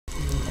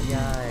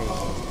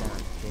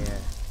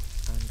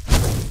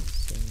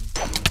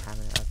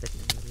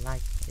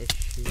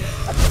issue.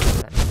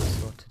 Let me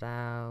sort it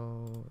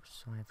out.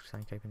 So I have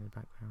something open in the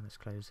background. Let's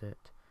close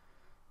it.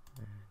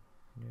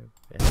 New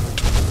bit.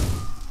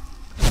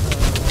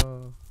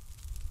 Oh.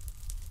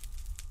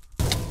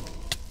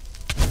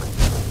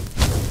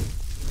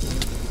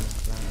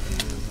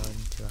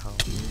 Into a hole.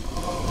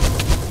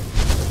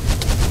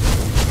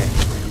 Okay,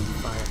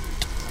 fire.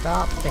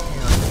 Stop sticking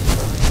on the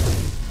fire.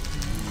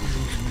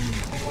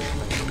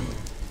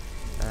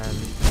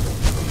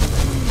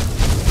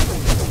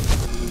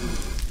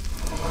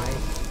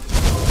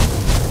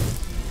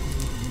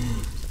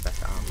 It's a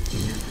better arm.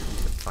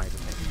 It's a fiber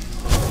thing.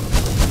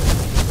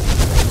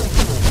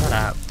 Shut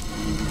up.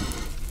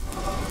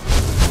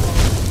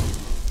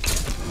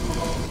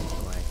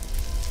 Away.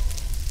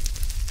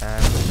 So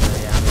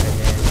yeah, I'm gonna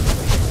get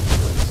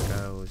this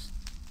goes.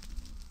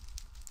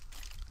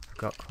 I've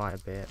got quite a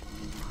bit.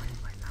 Why am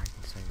I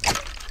lagging so much?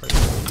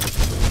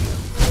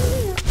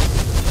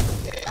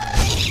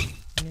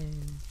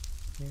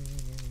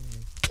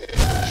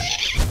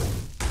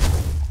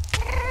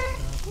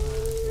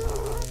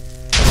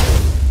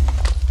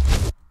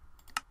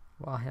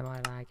 Why am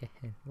I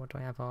lagging? What do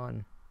I have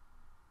on?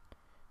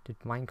 Did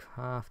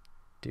Minecraft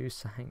do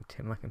something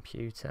to my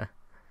computer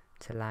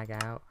to lag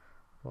out?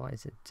 What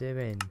is it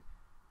doing?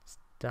 It's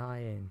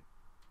dying.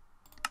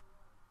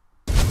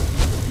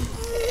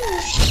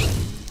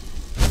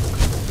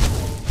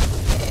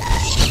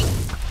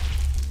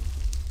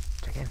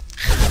 Again.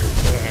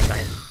 Yeah, got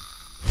it.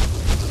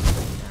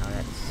 Now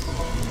let's.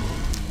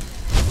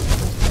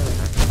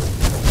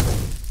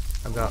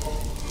 I've got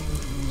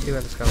 2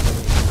 other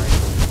skeletons.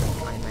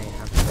 I may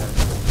have them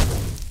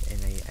in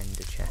a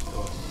ender chest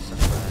or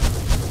somewhere.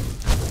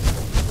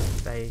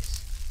 Space.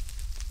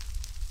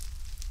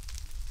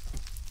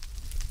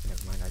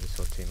 Never mind, I just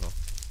saw 2 more.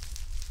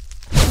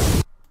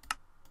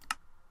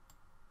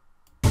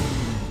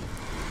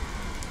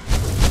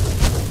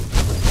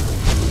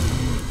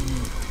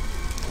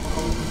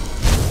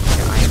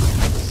 Yeah, I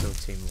saw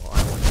 2 more. I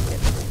want to get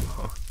 2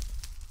 more.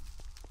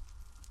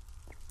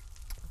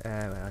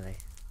 Where are they?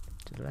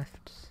 To the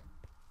left.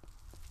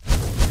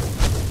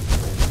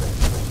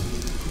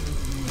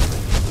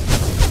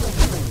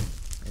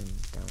 And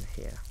down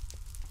here.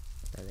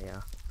 There they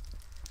are.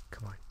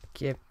 Come on,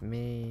 give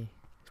me.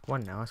 It's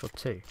 1 now. I saw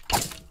 2.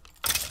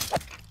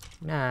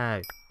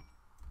 No.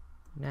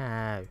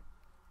 No.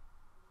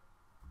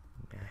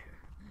 No.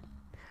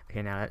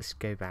 Okay, now let's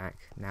go back.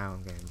 Now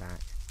I'm going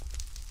back.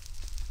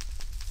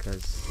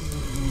 Because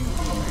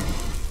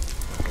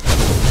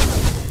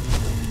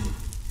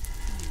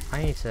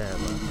I need to. Well,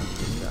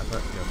 I've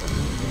got the other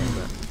here,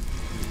 but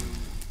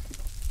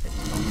it's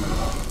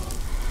not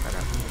fed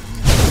up.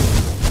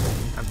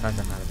 And plus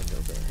I've had a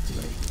little bit of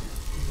inspiration.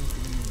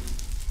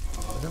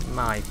 It wasn't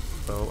my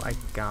fault, I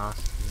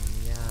gasped.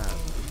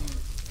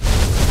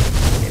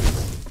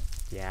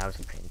 Yeah, I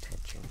wasn't paying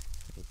attention.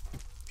 He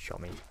shot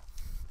me.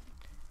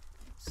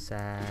 So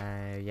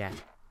yeah.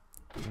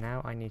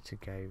 Now I need to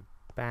go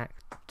back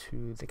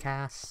to the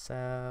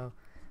castle.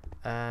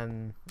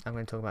 I'm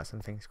going to talk about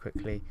some things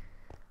quickly.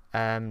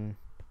 The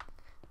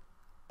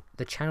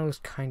channel's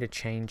kind of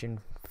changing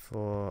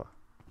for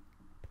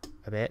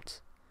a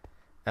bit.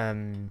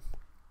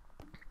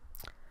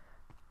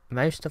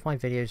 Most of my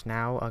videos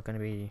now are going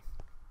to be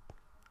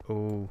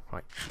all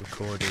like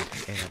recorded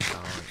in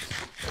advance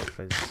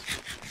because,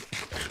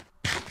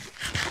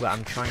 well,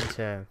 I'm trying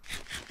to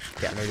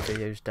get a load of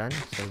videos done,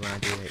 so when I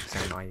do the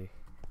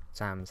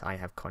exams I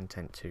have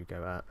content to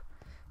go up.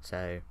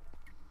 So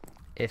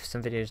if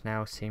some videos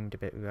now seemed a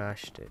bit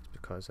rushed, it's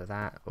because of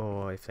that,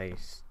 or if they're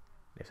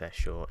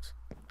short,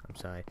 I'm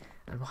sorry.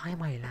 And why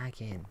am I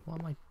lagging?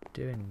 What am I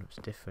doing that's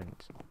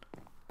different?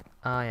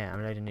 Oh yeah,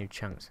 I'm loading new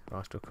chunks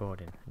whilst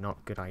recording.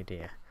 Not good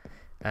idea.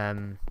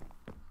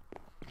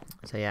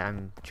 So yeah,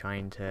 I'm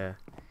trying to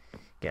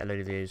get a load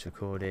of videos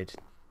recorded.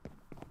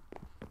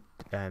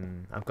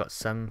 I've got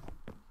some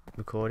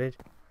recorded,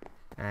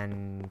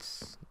 and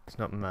it's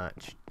not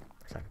much.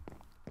 It's like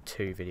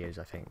 2 videos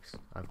I think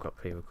I've got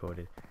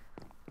pre-recorded,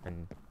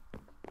 and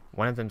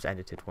one of them's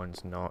edited,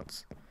 one's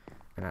not,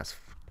 and that's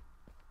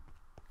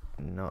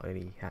not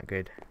really that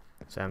good.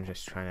 So I'm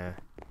just trying to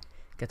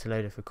get a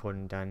load of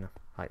recording done.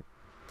 Like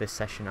this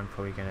session I'm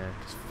probably gonna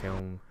just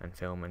film and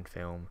film and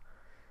film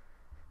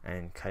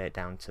and cut it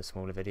down to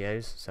smaller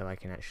videos so I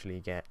can actually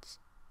get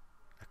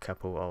a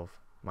couple of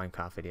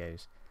Minecraft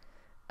videos.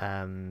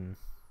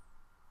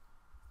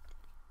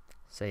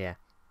 So yeah,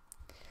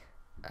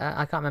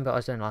 I can't remember what I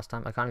was doing last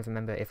time. I can't even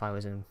remember if I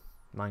was in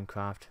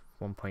Minecraft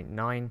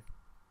 1.9.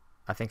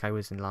 I think I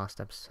was in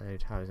last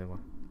episode. I was in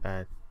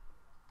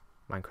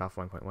Minecraft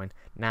 1.1.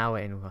 Now we're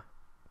in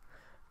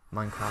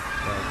Minecraft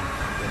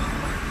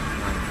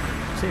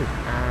 9.2,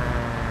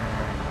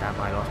 and damn,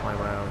 I lost my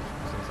world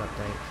since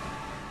update.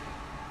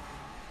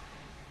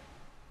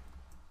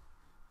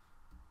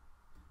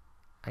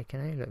 I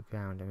can only look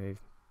around and move.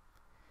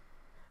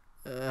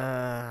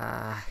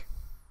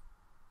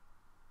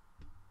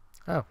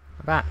 Oh,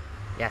 I'm back.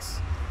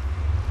 Yes.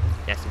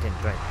 Yes, it didn't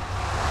break.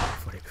 I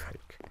thought it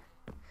broke.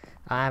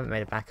 I haven't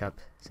made a backup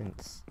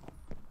since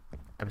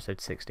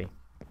episode 60.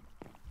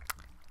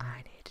 I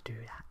need to do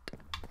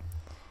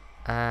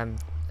that.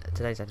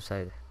 Today's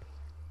episode.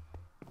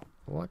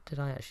 What did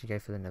I actually go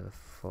for the nether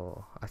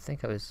for? I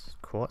think it was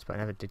quartz, but I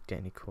never did get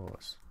any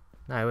quartz.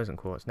 No, it wasn't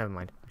quartz. Never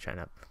mind. I'm shutting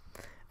up.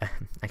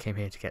 I came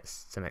here to get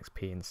some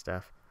XP and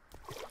stuff.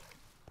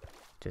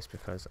 Just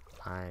because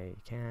I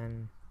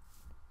can.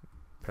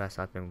 Plus,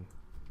 I've been.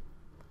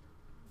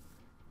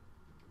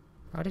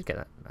 Oh, I did get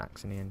that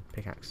axe in the end.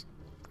 Pickaxe.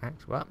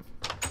 Axe? What?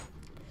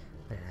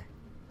 I don't know.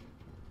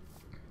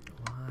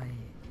 Why?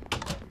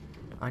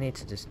 I need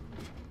to just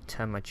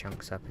turn my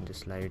chunks up and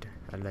just load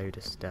a load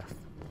of stuff.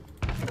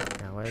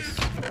 Now, where's.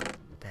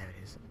 There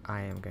it is.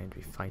 I am going to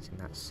be fighting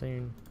that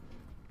soon.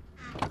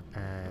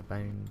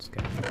 Bones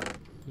go.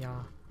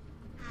 Yeah.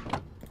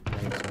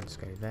 Loads ones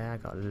go there. I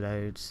got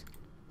loads.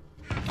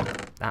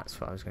 That's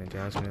what I was going to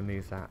do. I was going to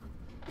move that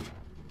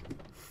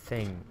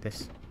thing,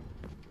 this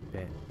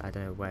bit. I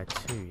don't know where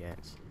to yet.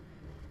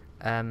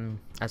 I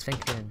was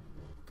thinking,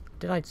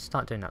 did I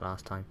start doing that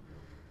last time?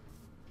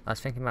 I was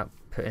thinking about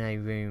putting a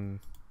room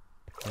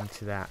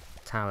into that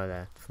tower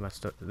there for my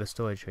the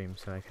storage room,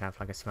 so I can have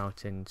like a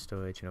smelting,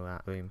 storage, and all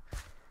that room.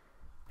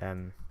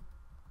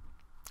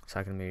 So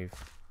I can move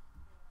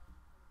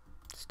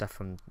stuff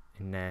from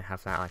in there,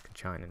 have that like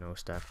enchant and all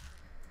stuff,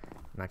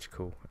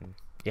 magical, and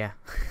yeah,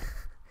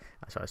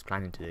 that's what I was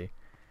planning to do.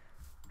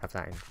 Have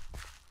that in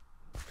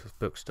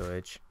book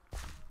storage,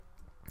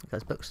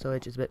 because book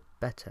storage is a bit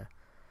better.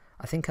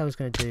 I think I was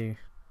going to do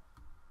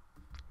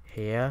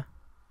here.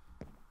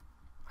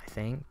 I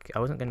think I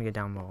wasn't going to go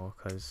down more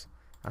because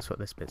that's what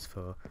this bit's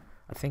for.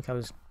 I think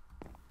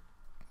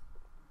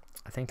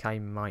I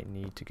might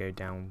need to go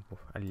down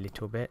a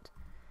little bit,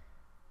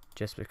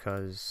 just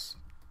because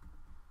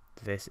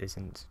this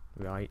isn't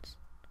right.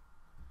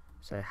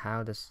 So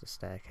how does the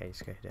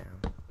staircase go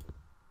down?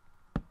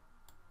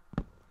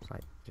 It's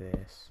like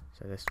this.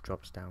 So this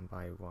drops down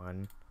by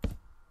 1,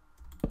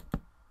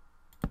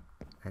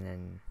 and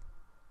then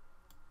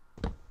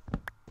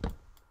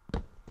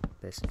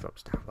this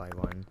drops down by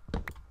 1.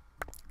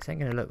 This ain't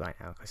gonna look right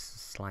now because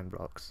it's slime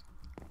blocks.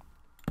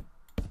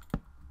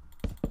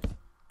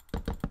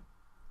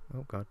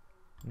 Oh god.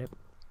 Nope.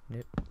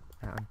 Nope.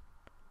 That one.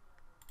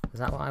 Is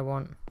that what I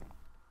want?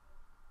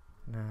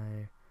 No.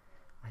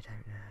 I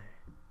don't know.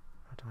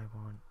 What do I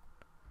want?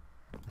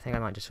 I think I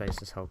might just raise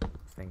this whole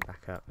thing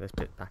back up, this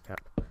bit back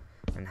up,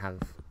 and have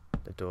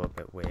the door a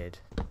bit weird.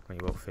 When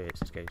you walk through it,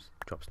 just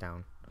drops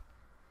down.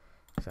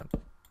 So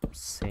that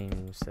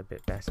seems a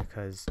bit better,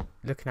 because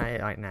looking at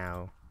it right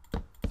now,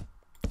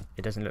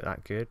 it doesn't look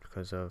that good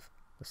because of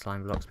the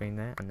slime blocks being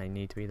there, and they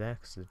need to be there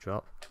because of the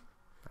drop.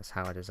 That's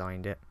how I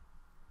designed it.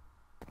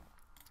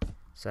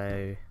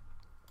 So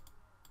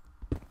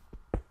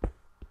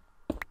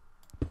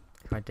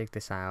if I dig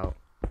this out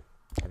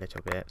a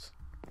little bit,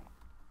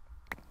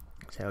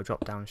 so it'll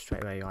drop down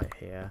straight away right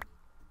here,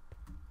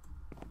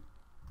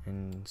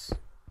 and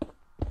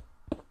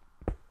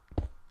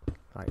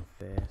like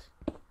this.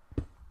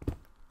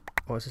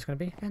 What was this going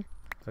to be again?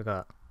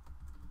 Forgot.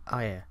 Oh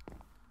yeah,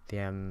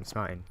 the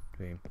smelting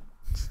room.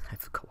 I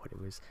forgot what it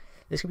was.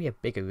 This could be a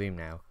bigger room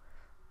now,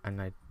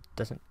 and it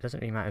doesn't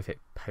really matter if it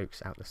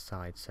pokes out the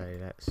side. So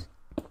let's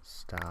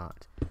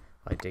start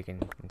by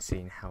digging and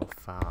seeing how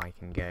far I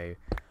can go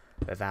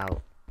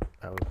without.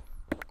 Oh,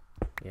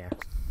 yeah,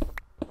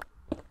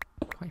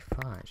 quite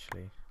far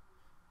actually.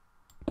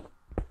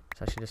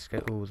 So I should just go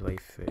all the way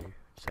through.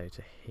 So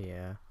to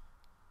here.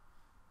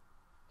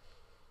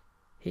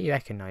 He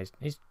recognised.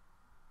 He's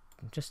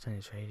just on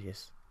his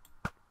radius.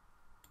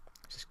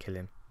 Just kill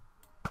him.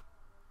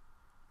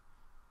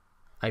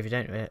 Oh, if you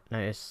don't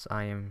notice,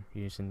 I am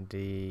using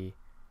the.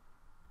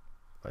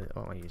 What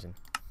am I using?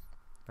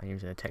 I'm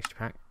using a texture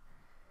pack.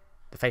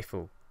 The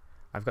Faithful.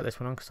 I've got this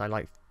one on because I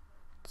like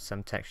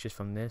some textures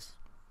from this.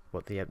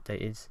 What the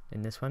update is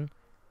in this one.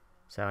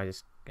 So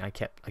I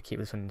keep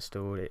this one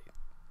installed. It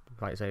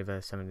writes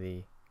over some of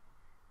the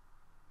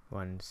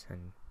ones,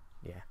 and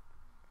yeah.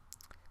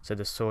 So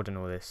the sword and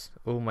all this,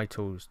 all my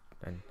tools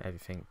and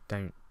everything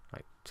don't,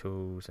 like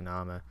tools and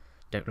armor,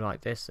 don't look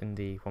like this in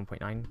the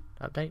 1.9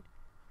 update.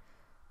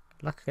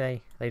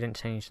 Luckily, they didn't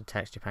change the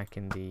texture pack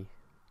in the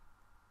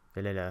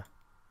vanilla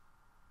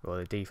or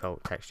the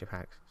default texture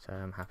pack, so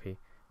I'm happy.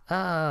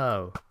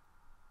 Oh,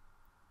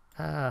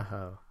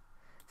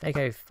 they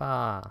go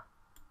far.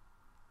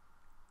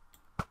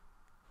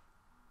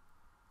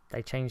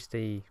 They changed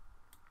the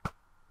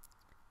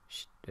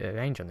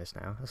range on this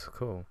now. That's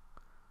cool.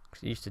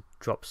 Because it used to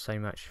drop so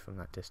much from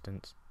that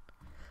distance.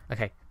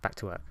 Okay, back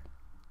to work.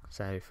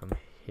 So from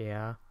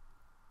here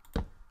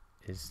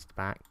is the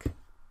back.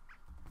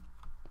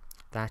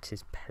 That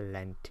is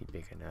plenty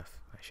big enough.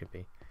 That should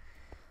be.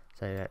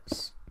 So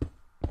let's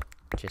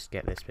just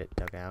get this bit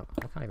dug out.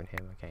 I can't even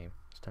hear my game.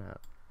 Stand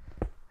up.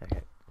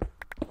 Okay.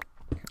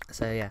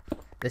 So yeah,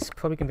 this is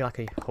probably gonna be like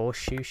a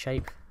horseshoe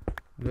shape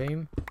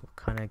room.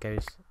 Kind of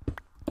goes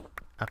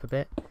up a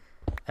bit.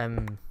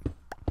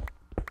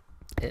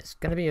 It's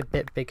going to be a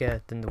bit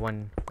bigger than the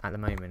one at the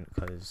moment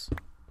because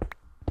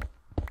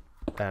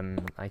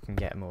I can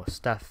get more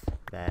stuff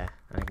there,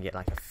 and I can get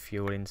like a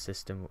fueling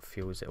system that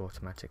fuels it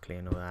automatically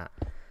and all that.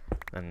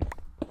 And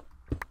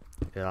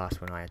the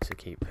last one I had to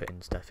keep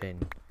putting stuff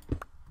in.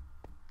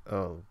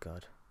 Oh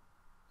god,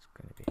 it's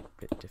going to be a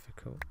bit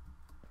difficult.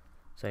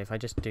 So if I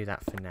just do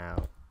that for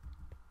now,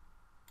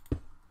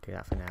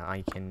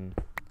 I can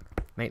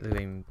make the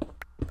room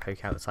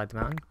poke outside the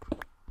mountain.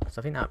 So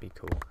I think that would be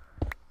cool,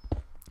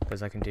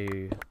 because I can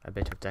do a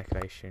bit of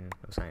decoration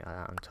or something like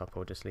that on top,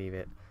 or just leave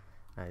it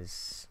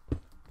as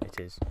it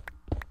is.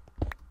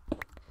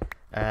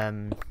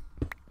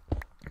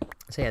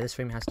 So yeah, this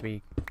room has to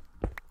be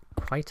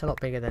quite a lot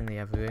bigger than the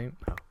other room.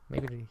 Oh,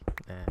 maybe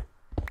there.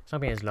 It's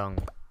not being as long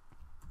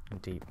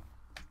and deep.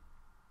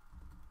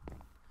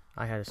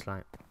 I heard a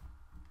slime.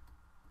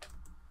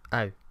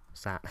 Oh,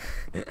 what's that?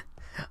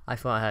 I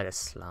thought I heard a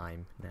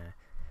slime. No.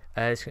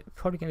 It's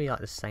probably going to be like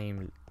the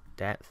same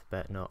depth,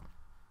 but not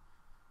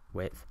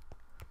width.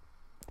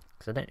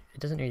 Because it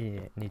doesn't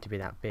really need to be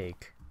that big.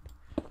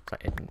 It's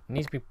like, it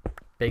needs to be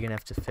big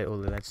enough to fit all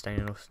the redstone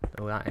and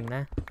all that in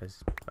there.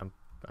 Because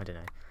I don't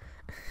know.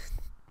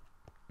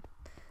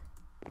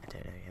 I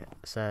don't know yet.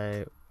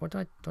 So what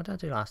did I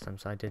do last time?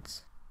 So I did.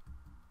 So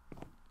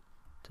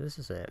this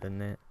is it,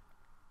 isn't it?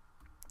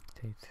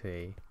 2,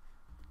 3.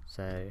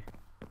 So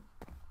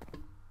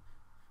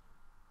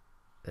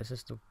this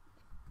is the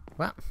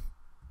what?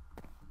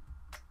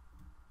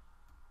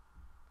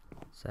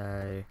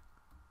 So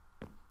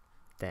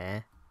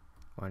there,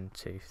 1,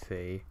 2,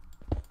 3.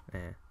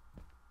 There.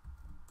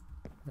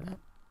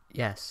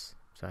 Yes.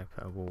 So I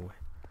put a wall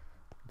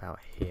about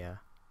here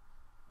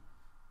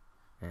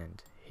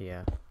and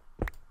here.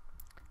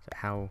 So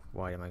how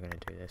wide am I going to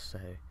do this? So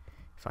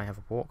if I have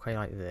a walkway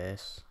like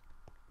this,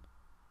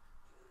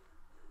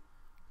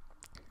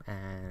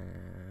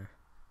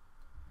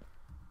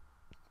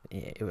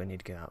 yeah, it would need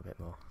to go out a bit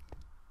more.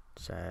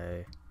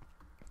 So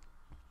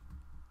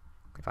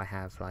if I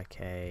have like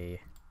a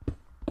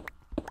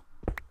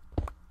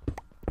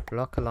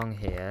block along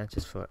here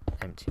just for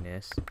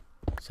emptiness,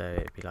 so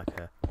it'd be like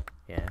a,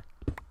 yeah,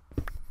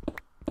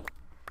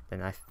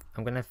 then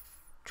I'm gonna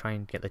try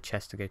and get the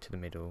chest to go to the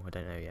middle. I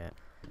don't know yet.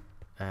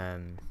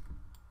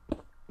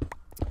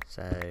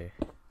 So if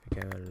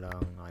we go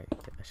along like,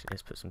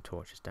 let's put some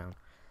torches down,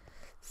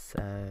 so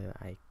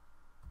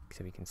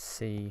we can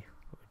see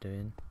what we're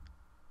doing.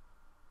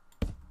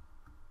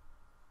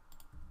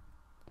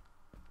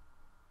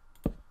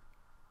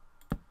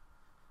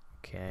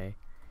 Okay,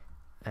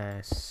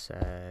 so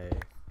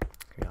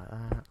like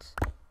that.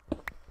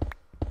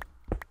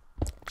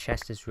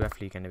 Chest is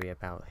roughly going to be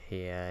about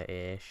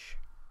here-ish.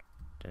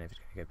 Don't know if it's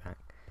going to go back.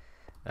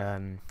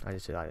 I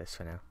just do like this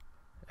for now.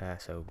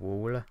 So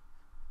wall,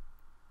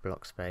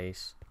 block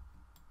space,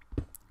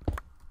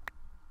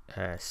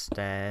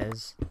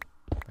 stairs,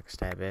 like a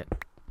stair bit,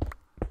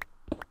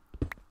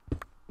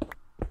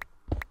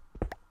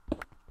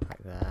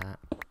 like that.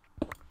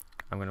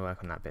 I'm going to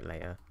work on that bit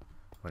later,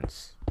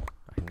 once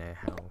I know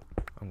how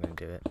I'm going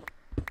to do it.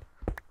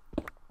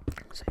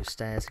 So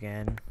stairs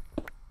again.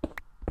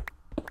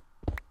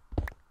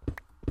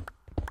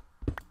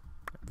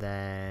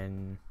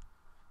 Then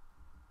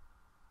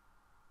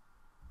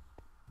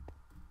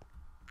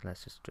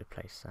let's just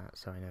replace that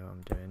so I know what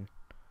I'm doing.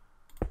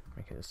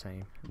 Make it the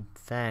same.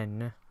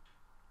 Then,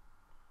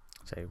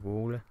 so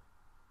wall,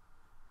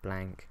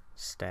 blank,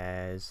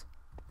 stairs,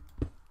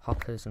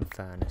 hoppers and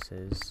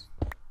furnaces.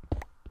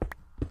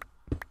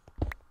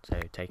 So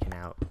taken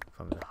out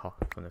from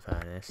the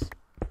furnace.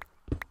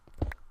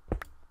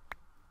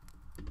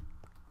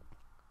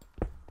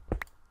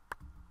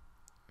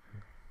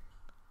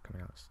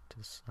 Coming out to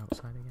the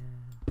outside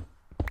again.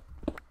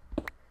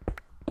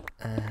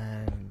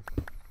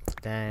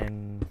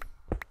 Then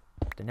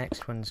the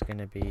next one's going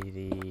to be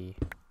the,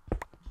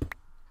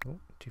 oh,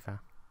 too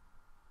far.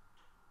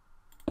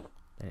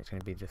 Then it's going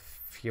to be the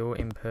fuel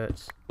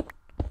inputs,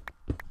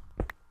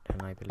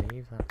 and I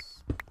believe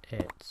that's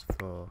it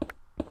for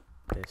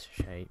this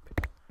shape.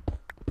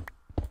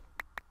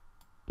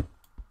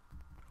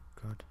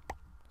 God,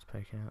 it's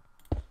poking out.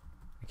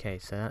 Okay,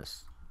 so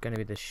that's going to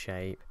be the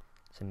shape.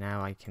 So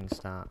now I can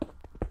start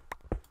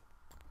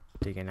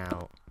digging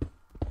out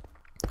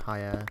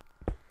higher.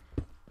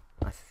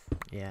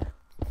 Yeah.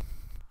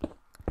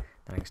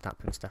 Then I can start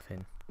putting stuff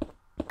in.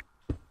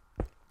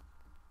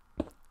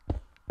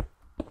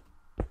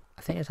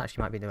 I think this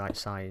actually might be the right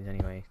size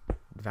anyway,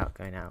 without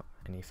going out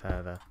any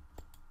further.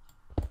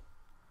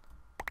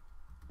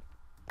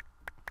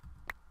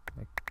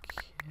 Okay.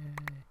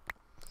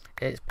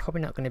 It's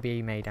probably not going to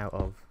be made out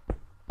of.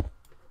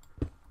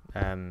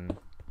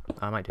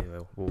 I might do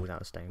the walls out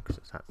of stone because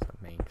that's the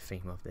main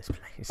theme of this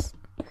place.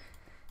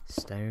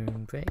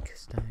 Stone, brick,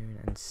 stone,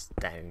 and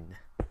stone.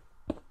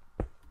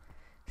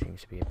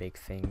 Seems to be a big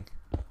thing.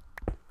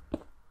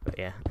 But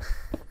yeah.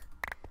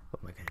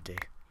 What am I going to do?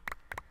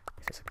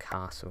 If it's a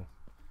castle.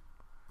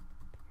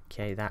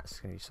 Okay,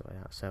 that's going to be sorted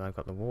out. So I've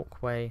got the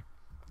walkway.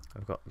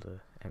 I've got the...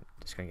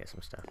 just going to get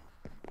some stuff.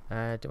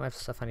 Do I have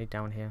stuff I need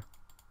down here?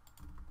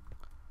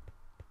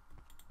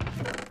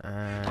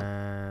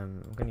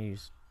 I'm going to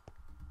use...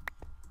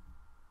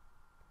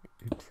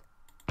 Oops.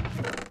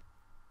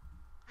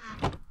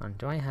 And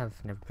do I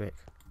have never brick?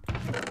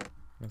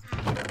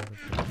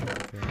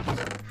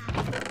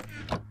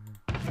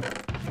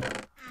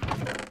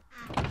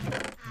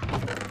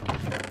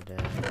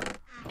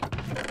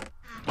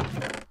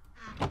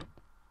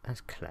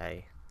 That's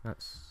clay.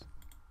 That's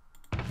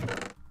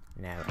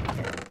no, I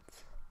don't.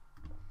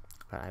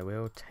 But I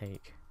will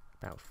take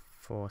about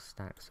 4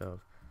 stacks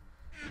of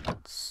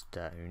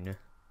stone.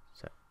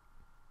 So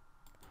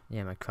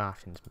yeah, my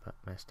crafting's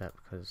messed up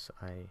because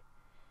I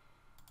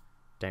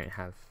don't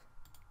have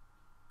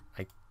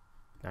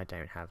I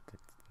don't have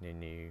the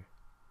new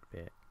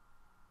bit.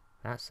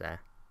 That's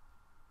there.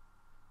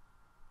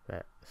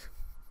 But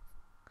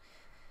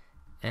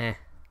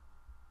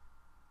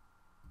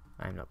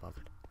I'm not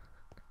bothered.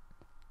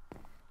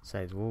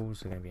 So the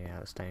walls are going to be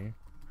out of stone.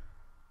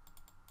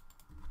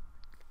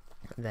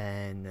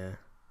 Then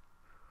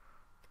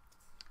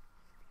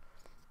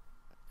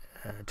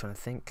trying to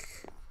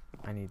think.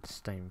 I need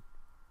stone,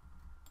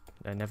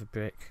 another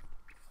brick,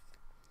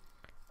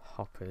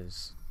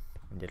 hoppers.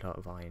 I need a lot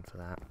of iron for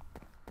that.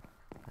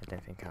 I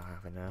don't think I'll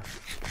have enough.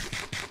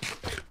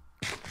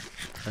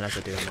 Unless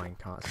I do a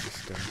minecart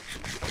system,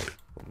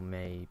 it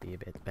may be a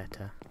bit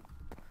better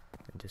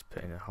than just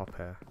putting a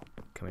hopper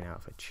coming out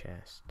of a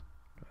chest.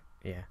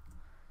 Yeah.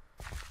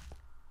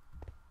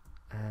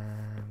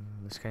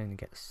 Let's go and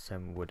get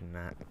some wood and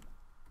that,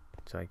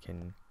 so I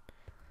can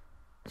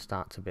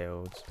start to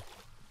build.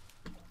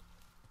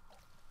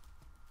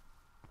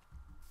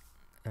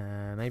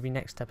 Maybe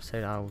next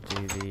episode I'll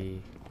do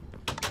the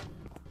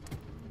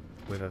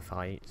wither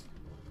fight.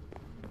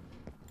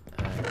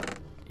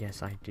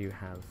 Yes, I do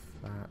have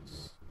that.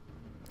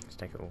 Let's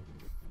take it all,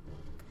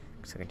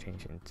 because I can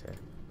change it into.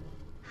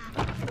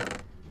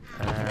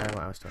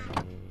 What else do I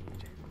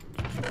need?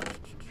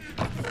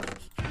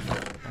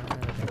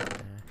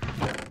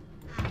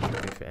 Go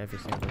for every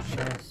single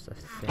chest, I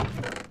think.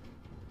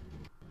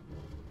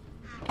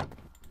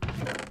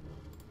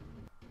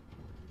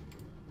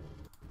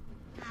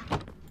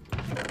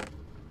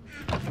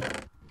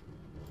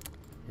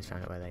 Just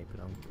found out where they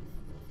belong.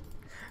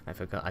 I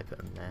forgot I put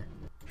them there.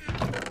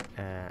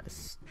 No.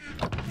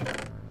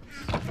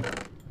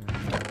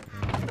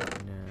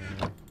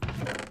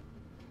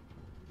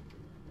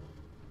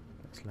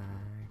 Let's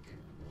lag.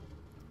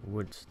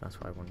 Woods, that's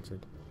what I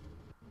wanted.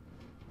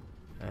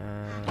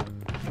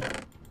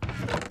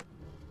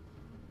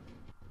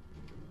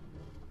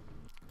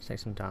 Let's take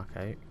some dark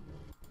oak.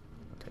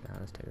 I'll take that,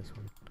 let's take this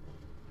one.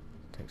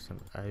 Take some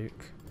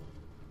oak.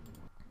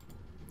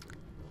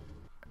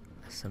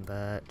 Some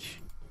birch.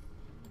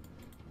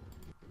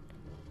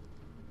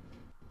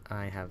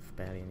 I have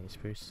barely any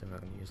spruce, so I'm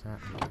not going to use that.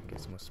 I'm going to get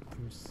some more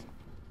spruce.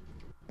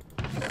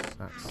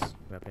 That's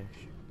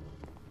rubbish.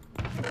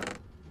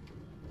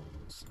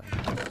 That's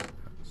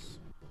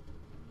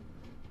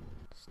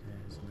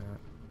stairs and that.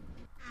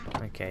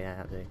 Okay, yeah,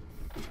 that'll do.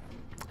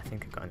 I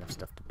think I've got enough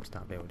stuff to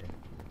start building.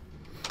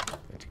 I'm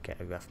going to get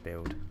a rough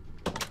build.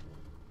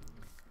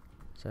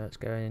 So let's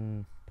go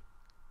and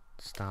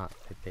start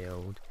the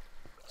build.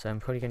 So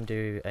I'm probably going to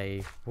do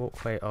a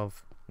walkway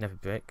of nether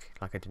brick,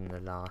 like I did in the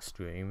last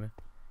room.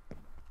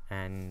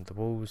 And the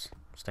walls,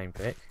 stone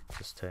brick,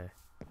 just to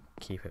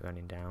keep it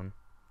running down.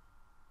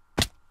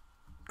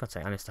 God's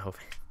sake, I missed the whole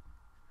thing.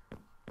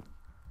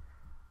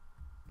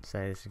 So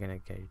this is going to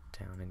go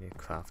down in the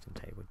crafting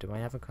table. Do I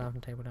have a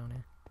crafting table down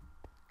here?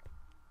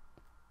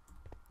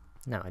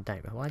 No, I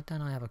don't. But why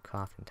don't I have a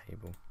crafting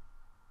table?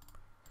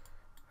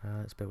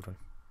 Let's build one.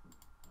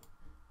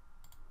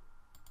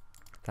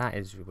 That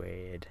is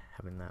weird,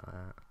 having that like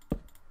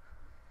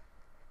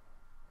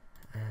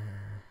that.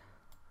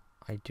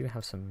 I do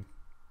have some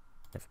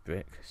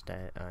brick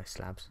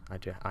slabs. I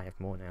have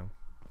more now,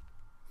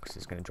 because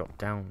it's going to drop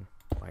down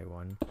by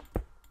 1. God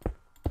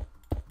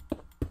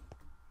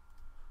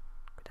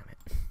damn it!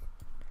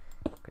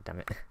 God damn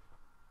it!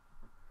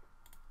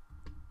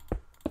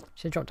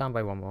 Should drop down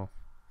by 1 more.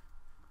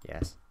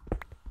 Yes,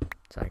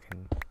 so I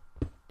can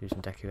do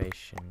some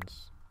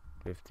decorations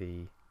with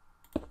the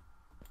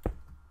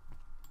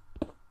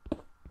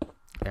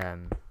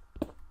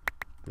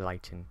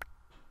lighting.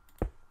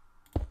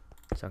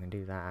 So I can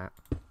do that.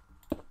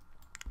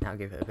 That'll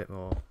give it a bit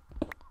more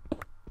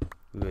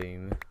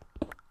room.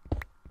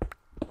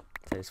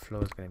 So this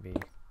floor is going to be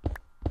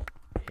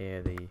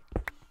here, the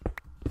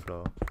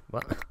floor.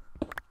 What?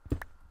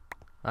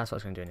 That's what I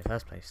was going to do in the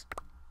first place.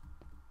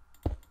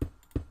 I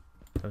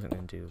wasn't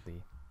going to do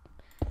the...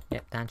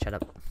 Yep, Dan, shut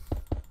up.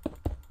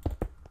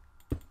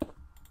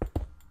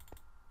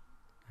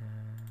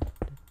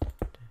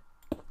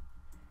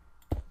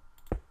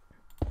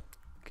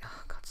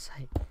 Oh, God's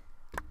sake.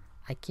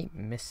 I keep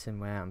missing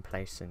where I'm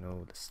placing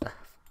all the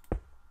stuff.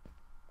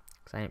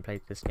 Because I ain't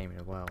played this game in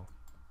a while.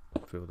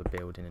 For all the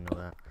building and all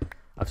that.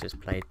 I've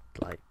just played,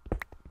 like,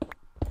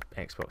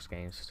 Xbox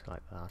games for,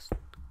 like, the last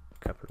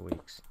couple of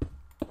weeks.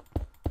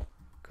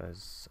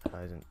 Because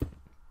I wasn't...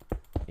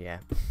 Yeah.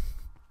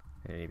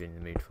 I hadn't really been in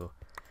the mood for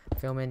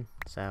filming,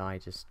 so I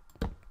just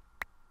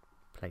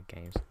played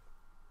games.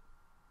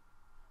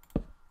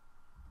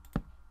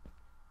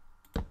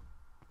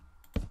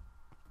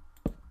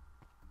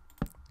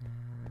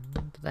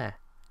 there.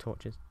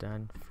 Torches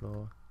done.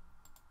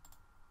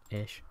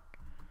 Floor-ish.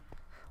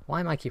 Why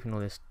am I keeping all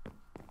this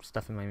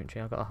stuff in my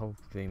inventory? I've got a whole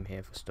room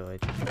here for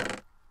storage.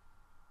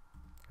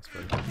 That's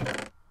full.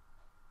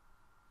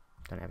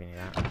 Don't have any of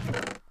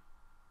that.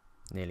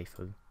 Nearly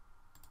full.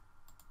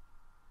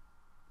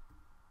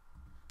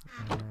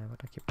 What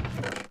do I keep?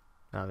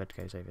 Oh, that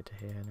goes over to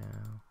here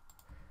now.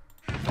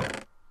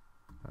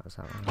 That was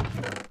that one.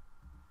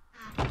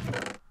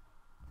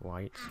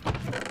 White.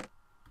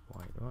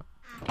 White, what?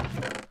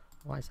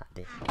 Why is that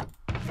there?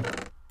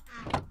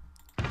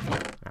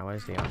 Now,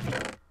 where's the arch?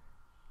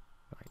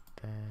 Right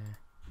there.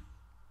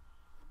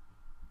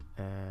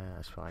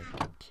 That's fine.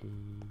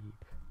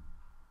 Keep.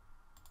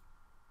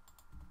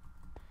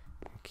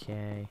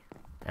 Okay.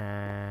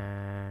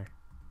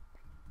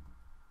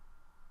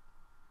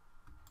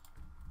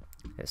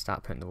 Let's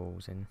start putting the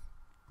walls in.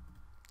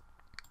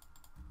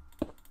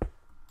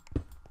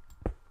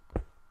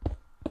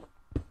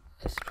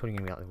 It's probably going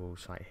to be like the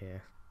walls right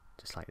here,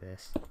 just like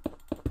this.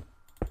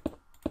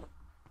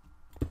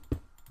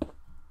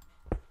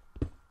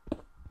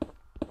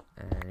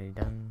 And nearly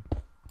done.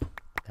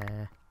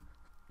 There.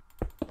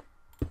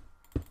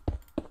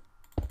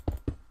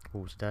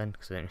 Walls done,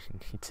 because I don't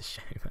really need to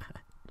show much.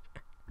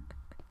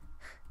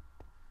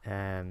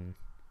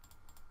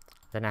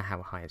 I don't know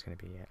how high it's going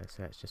to be yet,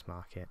 so let's just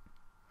mark it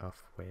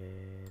off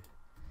with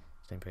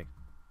stone brick.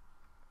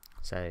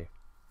 So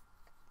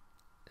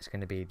it's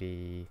going to be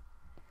the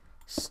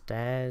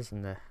stairs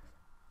and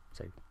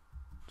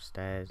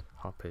stairs,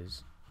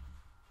 hoppers,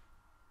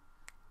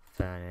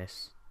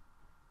 furnace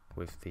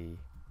with the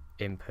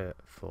input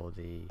for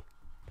the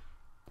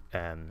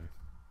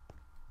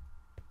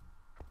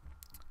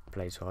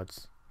blaze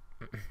rods,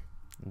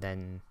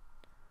 then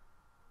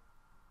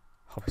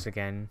hoppers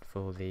again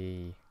for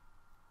the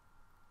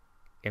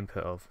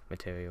input of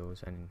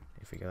materials, and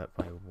if we go up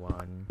by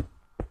one,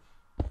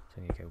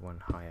 so you go one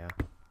higher,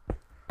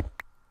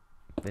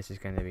 this is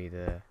going to be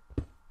the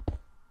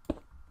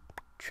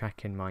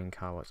tracking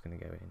minecart what's going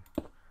to go in.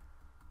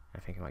 I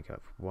think it might go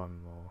up one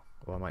more,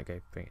 or I might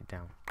go bring it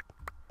down.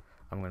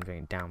 I'm going to bring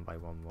it down by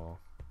one more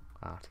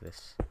after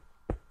this.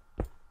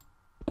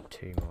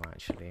 Two more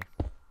actually.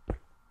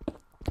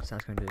 So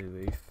that's going to be the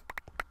roof.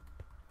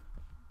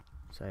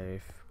 So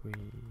if we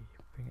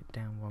bring it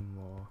down one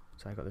more,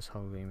 so I got this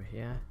whole room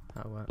here,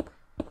 that'll work.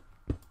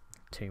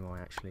 Two more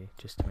actually,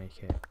 just to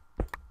make it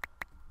a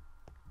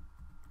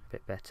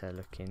bit better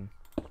looking.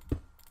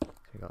 So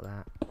we got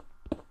that,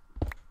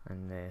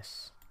 and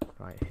this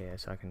right here,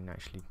 so I can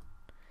actually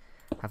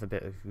have a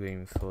bit of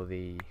room for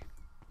the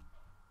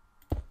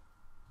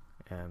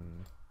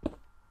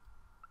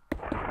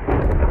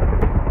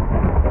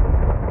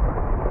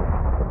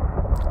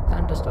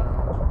thunderstorm.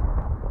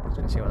 Just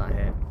gonna see what that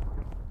hit.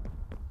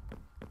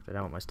 I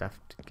don't want my stuff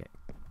to get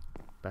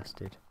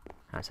busted.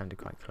 That sounded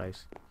quite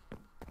close.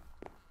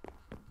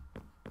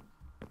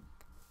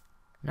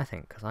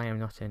 Nothing, because I am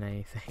not in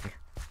a thing.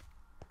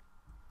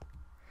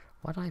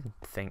 Why did I even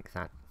think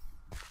that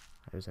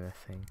I was in a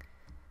thing?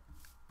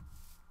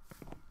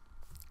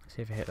 Let's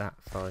see if I hit that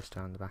forest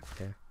down the back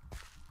here.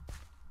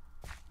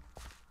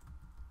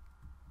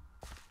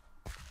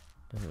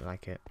 Doesn't look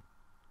like it.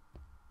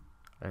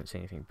 I don't see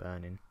anything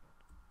burning.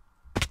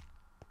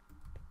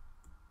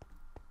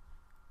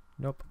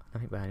 Nope,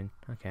 nothing burning.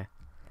 Okay.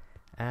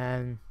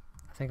 I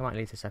think I might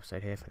leave this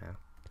episode here for now.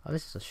 Oh,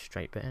 this is a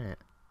straight bit, isn't it?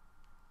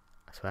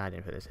 I swear I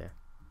didn't put this here.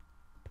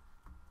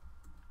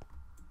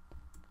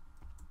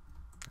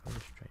 That was a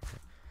straight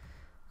bit.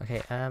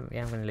 Okay, yeah,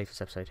 I'm going to leave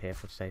this episode here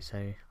for today.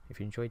 So, if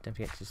you enjoyed, don't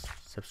forget to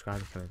subscribe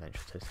and become an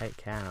adventurer. So, take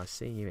care, and I'll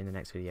see you in the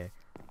next video.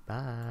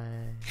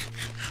 Bye!